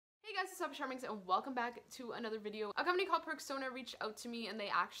guys, it's Sasha and welcome back to another video. A company called PERXONA reached out to me and they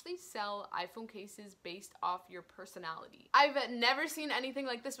actually sell iPhone cases based off your personality. I've never seen anything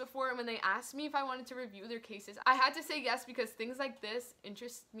like this before, and when they asked me if I wanted to review their cases, I had to say yes because things like this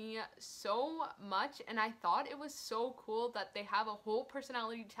interest me so much, and I thought it was so cool that they have a whole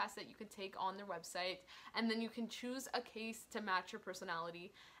personality test that you can take on their website, and then you can choose a case to match your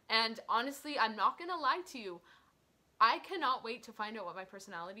personality. And honestly, I'm not gonna lie to you, I cannot wait to find out what my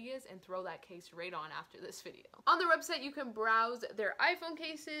personality is and throw that case right on after this video. On their website, you can browse their iPhone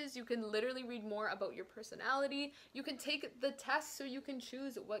cases, you can literally read more about your personality, you can take the test so you can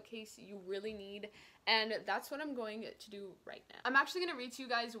choose what case you really need, and that's what I'm going to do right now. I'm actually going to read to you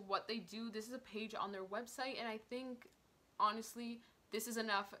guys what they do. This is a page on their website, and I think, honestly, this is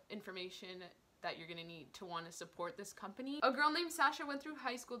enough information that you're gonna need to want to support this company. A girl named Sasha went through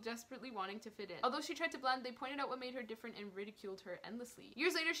high school desperately wanting to fit in. Although she tried to blend, they pointed out what made her different and ridiculed her endlessly.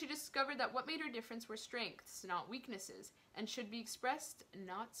 Years later, she discovered that what made her difference were strengths, not weaknesses, and should be expressed,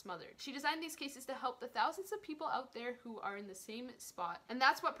 not smothered. She designed these cases to help the thousands of people out there who are in the same spot. And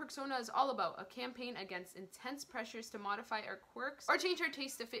that's what PERXONA is all about, a campaign against intense pressures to modify our quirks or change our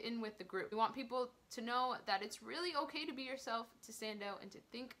taste to fit in with the group. We want people to know that it's really okay to be yourself, to stand out, and to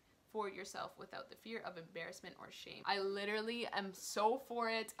think for yourself without the fear of embarrassment or shame. I literally am so for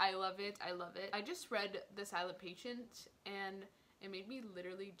it. I love it. I love it. I just read The Silent Patient and it made me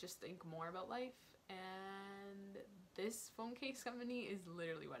literally just think more about life, and this phone case company is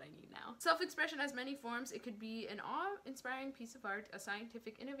literally what I need now. Self-expression has many forms. It could be an awe-inspiring piece of art, a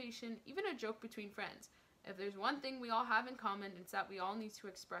scientific innovation, even a joke between friends. If there's one thing we all have in common, it's that we all need to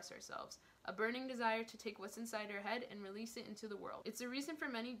express ourselves. A burning desire to take what's inside our head and release it into the world. It's the reason for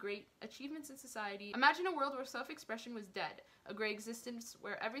many great achievements in society. Imagine a world where self-expression was dead, a gray existence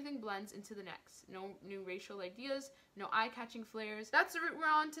where everything blends into the next. No new racial ideas, no eye-catching flairs. That's the route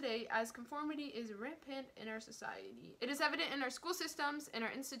we're on today, as conformity is rampant in our society. It is evident in our school systems, in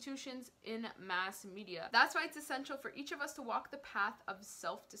our institutions, in mass media. That's why it's essential for each of us to walk the path of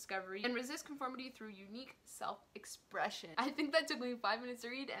self-discovery and resist conformity through unique self-expression. I think that took me 5 minutes to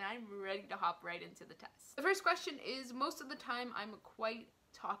read, and I'm ready to hop right into the test. The first question is, most of the time I'm quite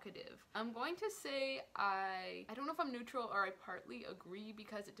talkative. I'm going to say I don't know if I'm neutral or I partly agree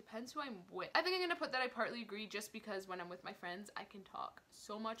because it depends who I'm with. I think I'm gonna put that I partly agree just because when I'm with my friends I can talk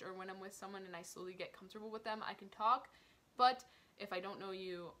so much, or when I'm with someone and I slowly get comfortable with them I can talk, but if I don't know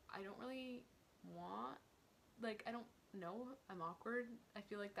you I don't really want, like, I don't know, I'm awkward. I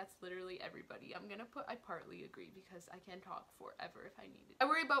feel like that's literally everybody. I'm gonna put I partly agree because I can talk forever if I need it. I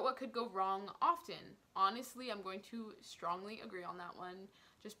worry about what could go wrong often. Honestly, I'm going to strongly agree on that one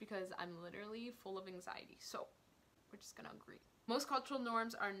just because I'm literally full of anxiety. So we're just gonna agree. Most cultural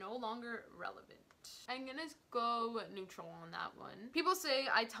norms are no longer relevant. I'm gonna go neutral on that one. People say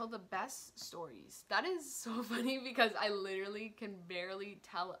I tell the best stories. That is so funny because I literally can barely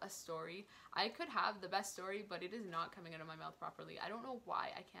tell a story. I could have the best story, but it is not coming out of my mouth properly. I don't know why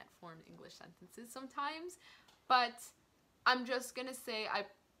I can't form English sentences sometimes, but I'm just gonna say I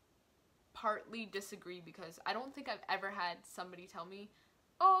partly disagree because I don't think I've ever had somebody tell me,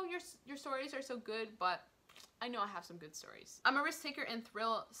 oh, your stories are so good, but I know I have some good stories. I'm a risk taker and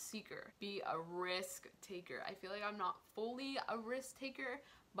thrill seeker. Be a risk taker. I feel like I'm not fully a risk taker,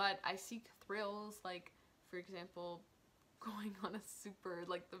 but I seek thrills, like, for example, going on a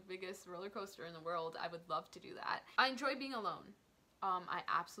the biggest roller coaster in the world. I would love to do that. I enjoy being alone. I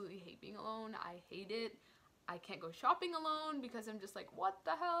absolutely hate being alone. I hate it. I can't go shopping alone because I'm just like, what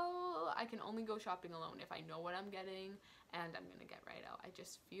the hell? I can only go shopping alone if I know what I'm getting and I'm gonna get right out. I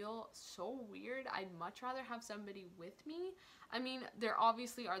just feel so weird. I'd much rather have somebody with me. I mean, there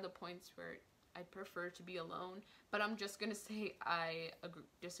obviously are the points where I prefer to be alone, but I'm just gonna say I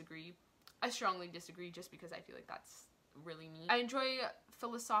disagree. I strongly disagree just because I feel like that's really me. I enjoy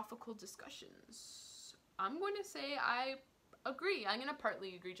philosophical discussions. I'm going to say I agree. I'm gonna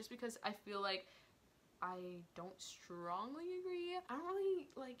partly agree just because I feel like I don't strongly agree. I don't really,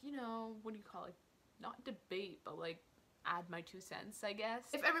 like, you know, what do you call it? Not debate, but like add my 2 cents, I guess.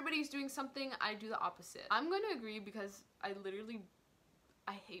 If everybody's doing something, I do the opposite. I'm going to agree because I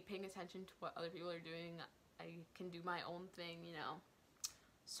hate paying attention to what other people are doing. I can do my own thing, you know.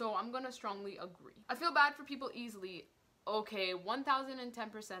 So I'm going to strongly agree. I feel bad for people easily. Okay,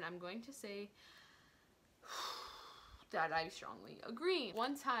 1010%. I'm going to say that I strongly agree.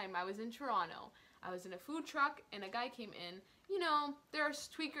 One time I was in Toronto. I was in a food truck and a guy came in. You know, there's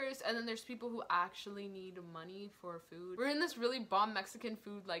tweakers and then there's people who actually need money for food. We're in this really bomb Mexican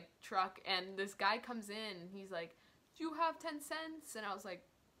food like truck, and this guy comes in and he's like, do you have 10 cents? And I was like,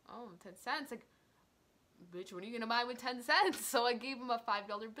 oh, 10 cents? Like, bitch, what are you gonna buy with 10 cents? So I gave him a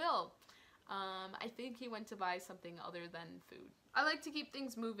 $5 bill. I think he went to buy something other than food. I like to keep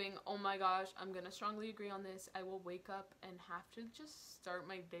things moving. Oh my gosh, I'm gonna strongly agree on this. I will wake up and have to just start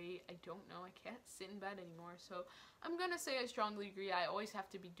my day. I don't know, I can't sit in bed anymore. So I'm gonna say I strongly agree. I always have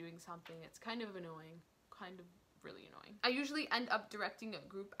to be doing something. It's kind of annoying, kind of really annoying. I usually end up directing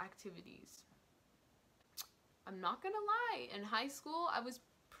group activities. I'm not gonna lie, in high school, I was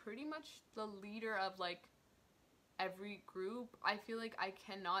pretty much the leader of like every group. I feel like I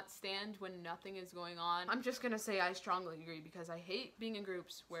cannot stand when nothing is going on. I'm just gonna say I strongly agree because I hate being in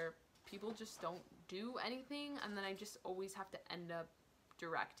groups where people just don't do anything and then I just always have to end up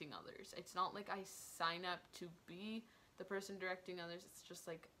directing others. It's not like I sign up to be the person directing others. It's just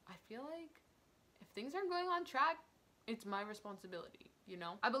like, I feel like if things aren't going on track, it's my responsibility, you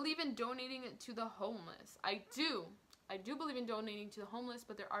know? I believe in donating to the homeless. I do believe in donating to the homeless,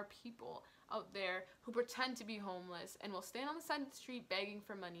 but there are people out there who pretend to be homeless and will stand on the side of the street begging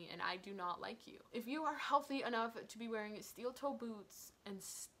for money, and I do not like you. If you are healthy enough to be wearing steel-toe boots and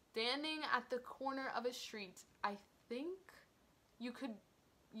standing at the corner of a street, I think you could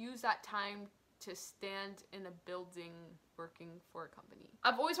use that time to stand in a building working for a company.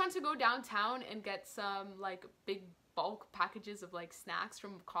 I've always wanted to go downtown and get some like big bulk packages of like snacks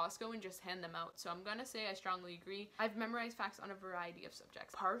from Costco and just hand them out. So I'm gonna say I strongly agree. I've memorized facts on a variety of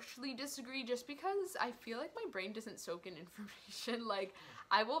subjects. Partially disagree just because I feel like my brain doesn't soak in information. Like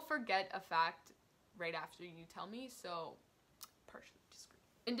I will forget a fact right after you tell me, so partially disagree.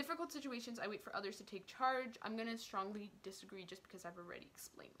 In difficult situations, I wait for others to take charge. I'm gonna strongly disagree just because I've already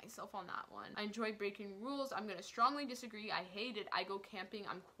explained myself on that one. I enjoy breaking rules. I'm gonna strongly disagree. I hate it. I go camping.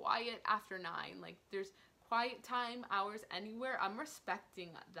 I'm quiet after 9. Like there's quiet time hours anywhere. I'm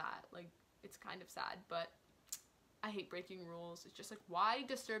respecting that. Like it's kind of sad, but I hate breaking rules. It's just like, why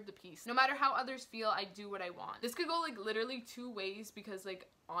disturb the peace? No matter how others feel, I do what I want. This could go like literally 2 ways because like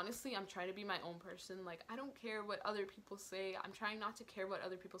honestly, I'm trying to be my own person. Like I don't care what other people say. I'm trying not to care what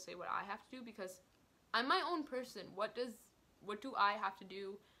other people say, what I have to do, because I'm my own person. What do I have to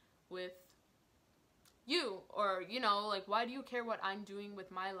do with you? Or, you know, like why do you care what I'm doing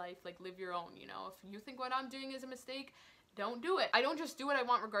with my life? Like live your own, you know? If you think what I'm doing is a mistake, don't do it. I don't just do what I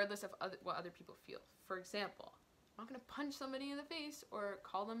want regardless of what other people feel. For example, I'm not gonna punch somebody in the face or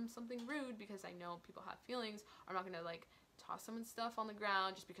call them something rude because I know people have feelings. I'm not gonna like toss someone's stuff on the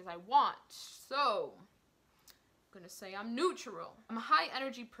ground just because I want. So I'm gonna say I'm neutral. I'm a high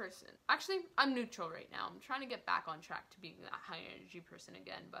energy person. Actually, I'm neutral right now. I'm trying to get back on track to being that high energy person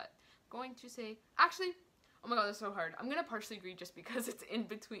again, but I'm going to say, actually, oh my god, that's so hard. I'm gonna partially agree just because it's in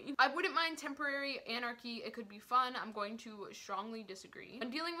between. I wouldn't mind temporary anarchy. It could be fun. I'm going to strongly disagree. When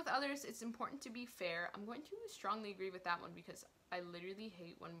dealing with others, it's important to be fair. I'm going to strongly agree with that one because I literally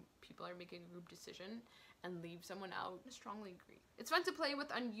hate when people are making a group decision and leave someone out. I strongly agree. It's fun to play with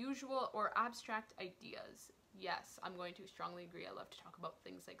unusual or abstract ideas. Yes, I'm going to strongly agree. I love to talk about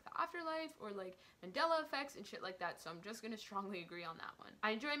things like the afterlife or like Mandela effects and shit like that, so I'm just gonna strongly agree on that one.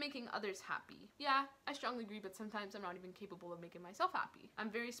 I enjoy making others happy. Yeah, I strongly agree, but sometimes I'm not even capable of making myself happy. I'm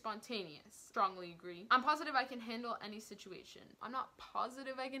very spontaneous. Strongly agree. I'm positive I can handle any situation. I'm not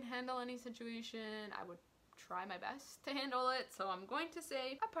positive I can handle any situation. I would try my best to handle it, so I'm going to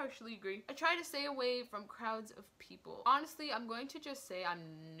say I partially agree. I try to stay away from crowds of people. Honestly, I'm going to just say I'm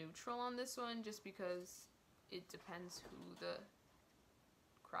neutral on this one just because it depends who the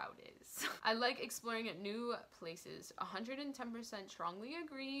crowd is. I like exploring at new places. 110% strongly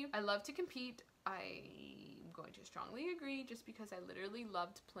agree. I love to compete. I'm going to strongly agree just because I literally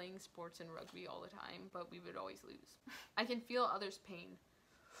loved playing sports and rugby all the time, but we would always lose. I can feel others' pain.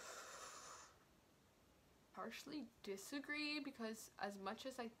 Partially disagree because as much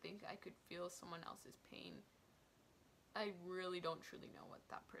as I think I could feel someone else's pain, I really don't truly know what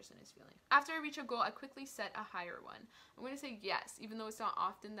that person is feeling. After I reach a goal, I quickly set a higher one. I'm going to say yes, even though it's not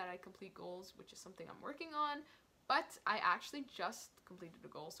often that I complete goals, which is something I'm working on, but I actually just completed a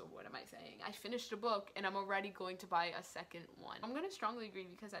goal, so what am I saying? I finished a book and I'm already going to buy a second one. I'm going to strongly agree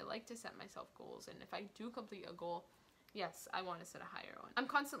because I like to set myself goals, and if I do complete a goal, yes, I want to set a higher one. I'm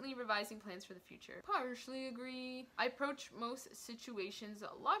constantly revising plans for the future. Partially agree. I approach most situations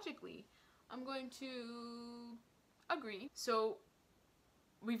logically. I'm going to agree. So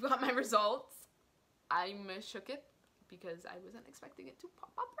we've got my results. I'm shook it because I wasn't expecting it to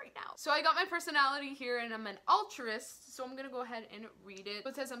pop up right now. So I got my personality here and I'm an altruist, so I'm gonna go ahead and read it.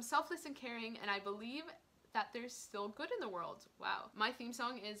 It says I'm selfless and caring and I believe that there's still good in the world. Wow. My theme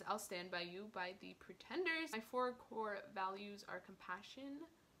song is I'll Stand By You by the Pretenders. My 4 core values are compassion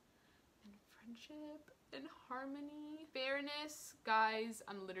and friendship and harmony, fairness. Guys,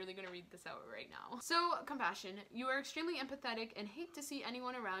 I'm literally gonna read this out right now. So, compassion. You are extremely empathetic and hate to see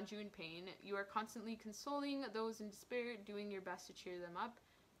anyone around you in pain. You are constantly consoling those in despair, doing your best to cheer them up.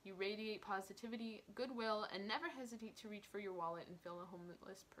 You radiate positivity, goodwill, and never hesitate to reach for your wallet and fill a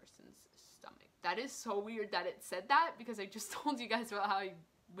homeless person's stomach. That is so weird that it said that, because I just told you guys about how I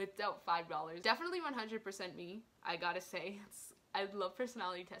whipped out $5. Definitely 100% me, I gotta say. I love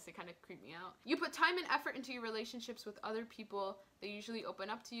personality tests, they kind of creep me out. You put time and effort into your relationships with other people. They usually open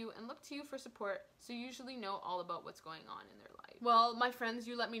up to you and look to you for support, so you usually know all about what's going on in their life. Well, my friends,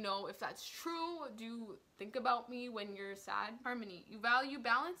 you let me know if that's true. Do you think about me when you're sad? Harmony. You value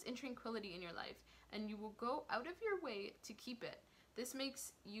balance and tranquility in your life, and you will go out of your way to keep it. This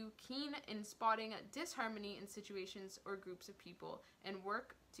makes you keen in spotting disharmony in situations or groups of people and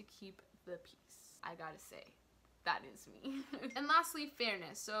work to keep the peace. I gotta say, that is me. And lastly,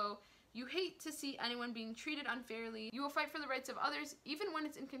 fairness. So you hate to see anyone being treated unfairly. You will fight for the rights of others even when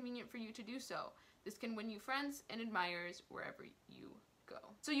it's inconvenient for you to do so. This can win you friends and admirers wherever you go.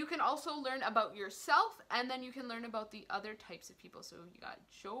 So you can also learn about yourself, and then you can learn about the other types of people. So you got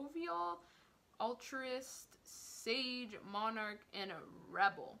jovial, altruist, sage, monarch, and a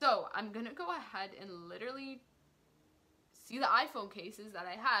rebel. So I'm gonna go ahead and literally see the iPhone cases that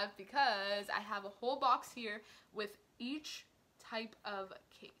I have, because I have a whole box here with each type of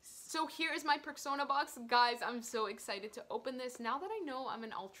case. So here is my Persona box. Guys, I'm so excited to open this. Now that I know I'm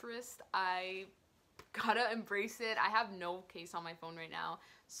an altruist, I gotta embrace it. I have no case on my phone right now,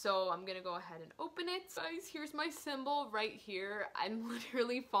 so I'm gonna go ahead and open it. Guys, here's my symbol right here. I'm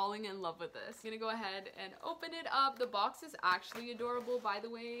literally falling in love with this. I'm gonna go ahead and open it up. The box is actually adorable, by the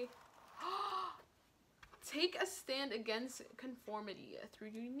way. Take a stand against conformity through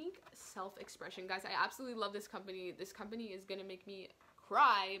unique self-expression. Guys, I absolutely love this company. This company is gonna make me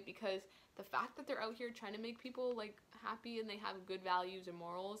cry, because the fact that they're out here trying to make people like happy and they have good values and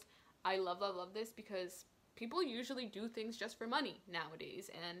morals, I love this, because people usually do things just for money nowadays,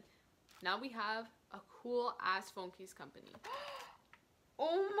 and now we have a cool ass phone case company.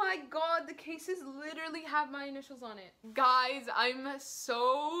 Oh my god, the cases literally have my initials on it. Guys, I'm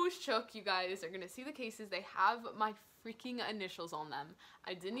so shook. You guys are gonna see the cases. They have my freaking initials on them.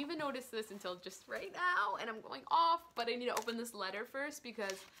 I didn't even notice this until just right now, and I'm going off, but I need to open this letter first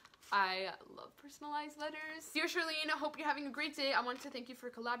because I love personalized letters. Dear Charlene, I hope you're having a great day. I want to thank you for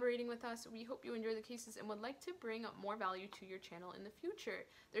collaborating with us. We hope you enjoy the cases and would like to bring more value to your channel in the future.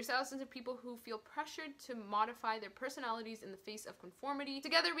 There's thousands of people who feel pressured to modify their personalities in the face of conformity.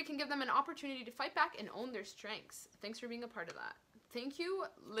 Together, we can give them an opportunity to fight back and own their strengths. Thanks for being a part of that. Thank you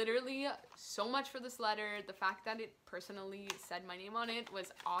literally so much for this letter. The fact that it personally said my name on it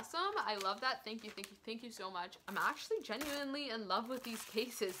was awesome. I love that. Thank you so much. I'm actually genuinely in love with these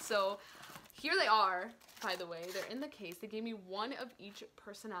cases. So here they are, by the way. They're in the case. They gave me one of each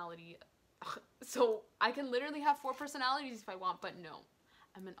personality. So I can literally have 4 personalities if I want, but no.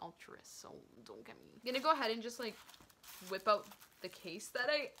 I'm an altruist, so don't get me. I'm gonna go ahead and just like whip out the case that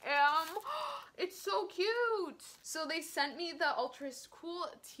I am. It's so cute. So they sent me the altruist cool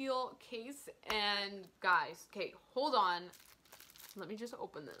teal case, and guys, okay, hold on. Let me just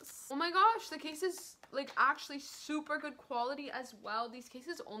open this. Oh my gosh, the case is like actually super good quality as well. These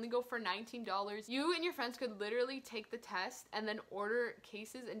cases only go for $19. You and your friends could literally take the test and then order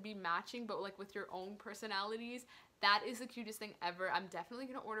cases and be matching, but like with your own personalities. That is the cutest thing ever. I'm definitely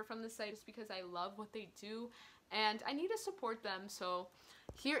gonna order from this site just because I love what they do and I need to support them. So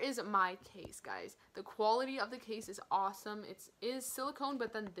here is my case, guys. The quality of the case is awesome. It is silicone,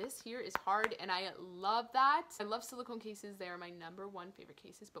 but then this here is hard, and I love that. I love silicone cases. They are my #1 favorite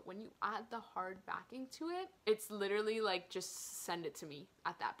cases, but when you add the hard backing to it, it's literally like just send it to me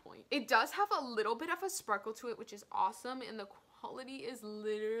at that point. It does have a little bit of a sparkle to it, which is awesome, and the quality is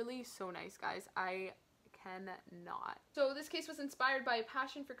literally so nice, guys. I cannot. So this case was inspired by a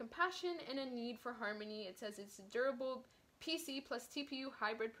passion for compassion and a need for harmony. It says it's a durable PC plus TPU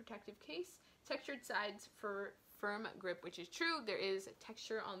hybrid protective case, textured sides for firm grip, which is true. There is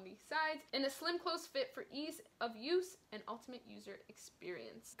texture on the sides, and a slim close fit for ease of use and ultimate user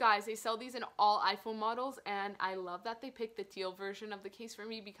experience. Guys, they sell these in all iPhone models, and I love that they picked the teal version of the case for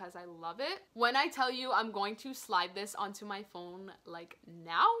me because I love it. When I tell you I'm going to slide this onto my phone like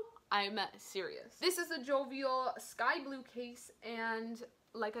now, I'm serious. This is a jovial sky blue case, and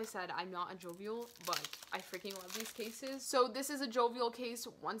like I said, I'm not a jovial, but I freaking love these cases. So this is a jovial case.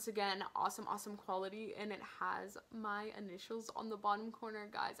 Once again, awesome quality, and it has my initials on the bottom corner.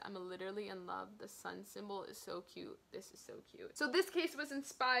 Guys, I'm literally in love. The sun symbol is so cute. This is so cute. So this case was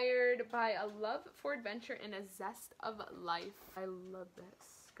inspired by a love for adventure and a zest of life. I love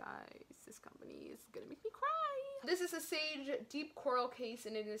this, guys, this company is gonna make me cry. This is a sage deep coral case,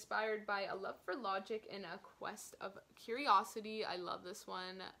 and it is inspired by a love for logic and a quest of curiosity. I love this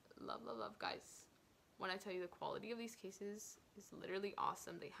one. Love, love, love, guys. When I tell you the quality of these cases is literally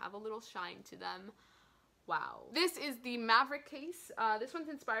awesome. They have a little shine to them. Wow. This is the Maverick case. This one's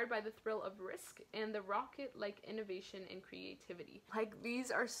inspired by the thrill of risk and the rocket-like innovation and creativity. Like, these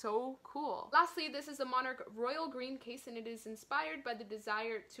are so cool. Lastly, this is a Monarch Royal Green case, and it is inspired by the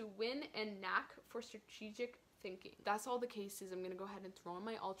desire to win and knack for strategic thinking. That's all the cases. I'm gonna go ahead and throw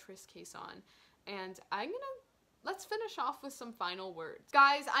my Altruist case on, and let's finish off with some final words.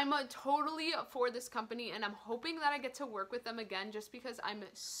 Guys, I'm totally for this company, and I'm hoping that I get to work with them again, just because I'm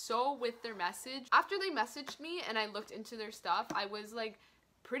so with their message. After they messaged me and I looked into their stuff, I was like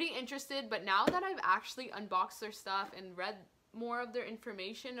pretty interested, but now that I've actually unboxed their stuff and read more of their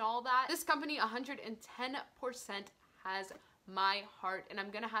information and all that, this company 110% has my heart, and I'm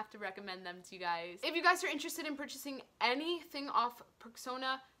gonna have to recommend them to you guys. If you guys are interested in purchasing anything off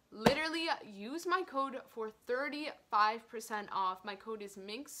PERXONA, literally use my code for 35% off. My code is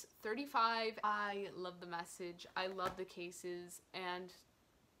MINX35. I love the message. I love the cases, and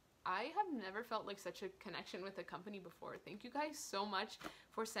I have never felt like such a connection with a company before. Thank you guys so much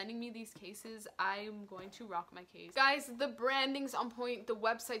for sending me these cases. I'm going to rock my case. Guys, the branding's on point, the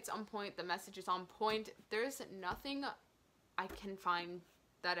website's on point, the message is on point. There's nothing I can find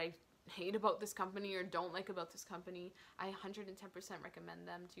that I hate about this company or don't like about this company. I 110% recommend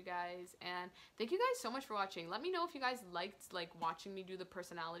them to you guys, and thank you guys so much for watching. Let me know if you guys liked like watching me do the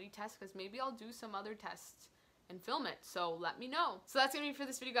personality test, because maybe I'll do some other tests and film it, so let me know. So that's gonna be for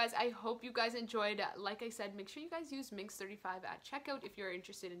this video, guys. I hope you guys enjoyed. Like I said, make sure you guys use MINX35 at checkout if you're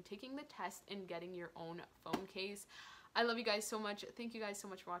interested in taking the test and getting your own phone case. I love you guys so much. Thank you guys so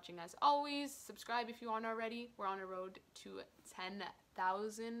much for watching. As always, subscribe if you aren't already. We're on a road to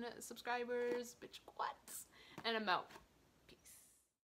 10,000 subscribers. Bitch, what? And I'm out.